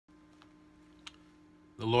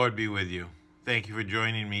The Lord be with you. Thank you for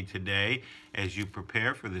joining me today as you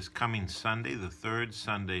prepare for this coming Sunday, the third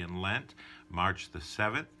Sunday in Lent, March the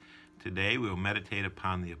 7th. Today we'll meditate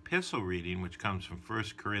upon the epistle reading, which comes from 1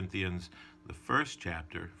 Corinthians, the first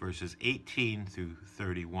chapter, verses 18 through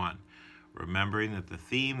 31. Remembering that the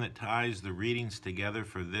theme that ties the readings together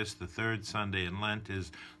for this, the third Sunday in Lent,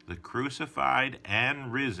 is the crucified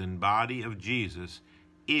and risen body of Jesus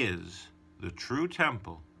is the true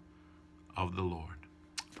temple of the Lord.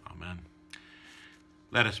 Amen.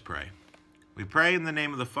 Let us pray. We pray in the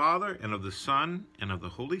name of the Father, and of the Son, and of the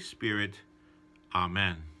Holy Spirit.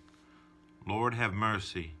 Amen. Lord, have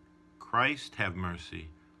mercy. Christ, have mercy.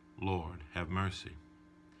 Lord, have mercy.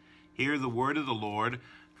 Hear the word of the Lord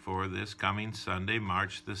for this coming Sunday,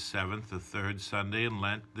 March the 7th, the third Sunday in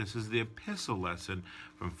Lent. This is the epistle lesson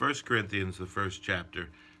from 1 Corinthians, the first chapter,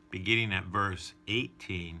 beginning at verse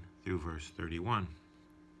 18 through verse 31.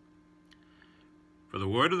 For the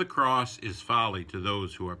word of the cross is folly to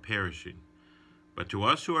those who are perishing, but to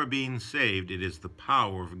us who are being saved it is the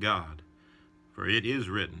power of God. For it is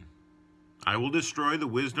written, I will destroy the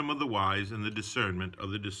wisdom of the wise, and the discernment of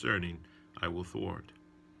the discerning I will thwart.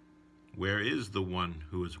 Where is the one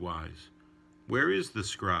who is wise? Where is the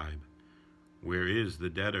scribe? Where is the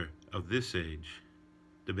debater of this age?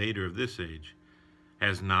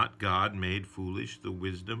 Has not God made foolish the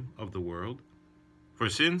wisdom of the world? For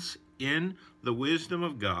since in the wisdom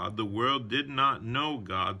of God the world did not know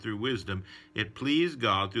God through wisdom, it pleased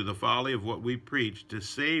God through the folly of what we preach to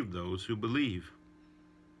save those who believe.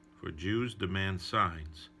 For Jews demand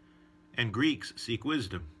signs, and Greeks seek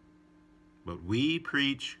wisdom. But we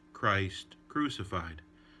preach Christ crucified,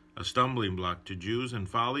 a stumbling block to Jews and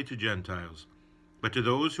folly to Gentiles. But to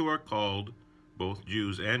those who are called, both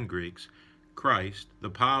Jews and Greeks, Christ, the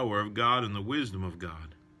power of God and the wisdom of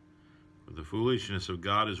God. For the foolishness of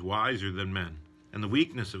God is wiser than men, and the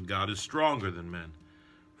weakness of God is stronger than men.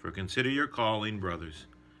 For consider your calling, brothers.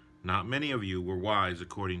 Not many of you were wise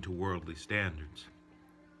according to worldly standards.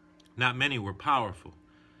 Not many were powerful.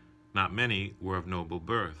 Not many were of noble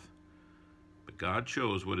birth. But God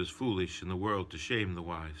chose what is foolish in the world to shame the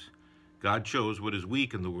wise. God chose what is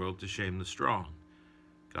weak in the world to shame the strong.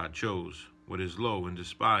 God chose what is low and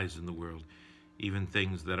despised in the world, even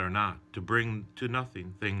things that are not, to bring to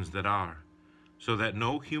nothing things that are, so that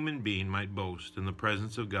no human being might boast in the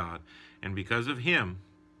presence of God. And because of him,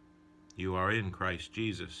 you are in Christ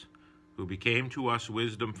Jesus, who became to us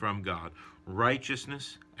wisdom from God,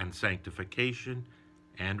 righteousness and sanctification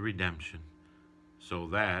and redemption, so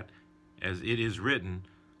that, as it is written,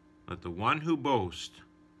 let the one who boasts,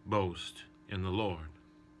 boast in the Lord.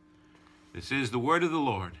 This is the word of the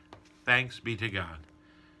Lord. Thanks be to God.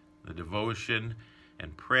 The devotion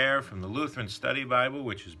and prayer from the Lutheran Study Bible,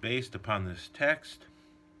 which is based upon this text,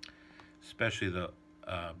 especially the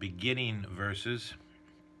beginning verses.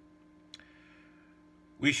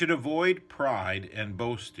 We should avoid pride and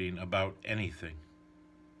boasting about anything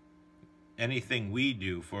we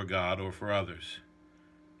do for God or for others.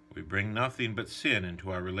 We bring nothing but sin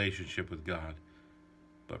into our relationship with God,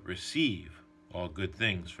 but receive all good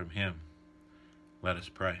things from him. Let us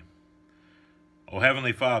pray. O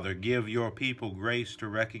Heavenly Father, give your people grace to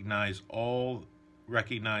recognize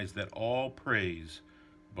that all praise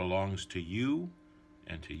belongs to you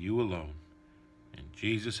and to you alone. In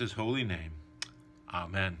Jesus' holy name,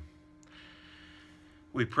 amen.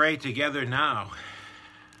 We pray together now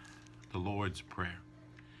the Lord's Prayer.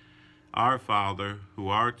 Our Father, who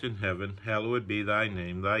art in heaven, hallowed be thy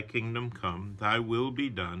name. Thy kingdom come, thy will be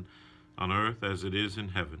done, on earth as it is in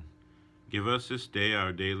heaven. Give us this day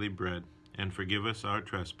our daily bread, and forgive us our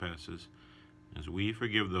trespasses, as we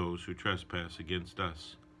forgive those who trespass against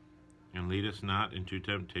us. And lead us not into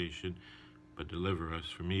temptation, but deliver us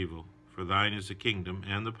from evil. For thine is the kingdom,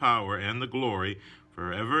 and the power, and the glory,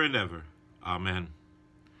 forever and ever. Amen.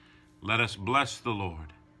 Let us bless the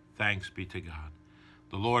Lord. Thanks be to God.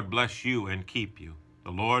 The Lord bless you and keep you.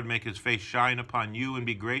 The Lord make his face shine upon you and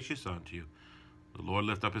be gracious unto you. The Lord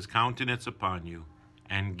lift up his countenance upon you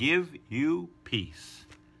and give you peace.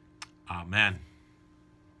 Amen.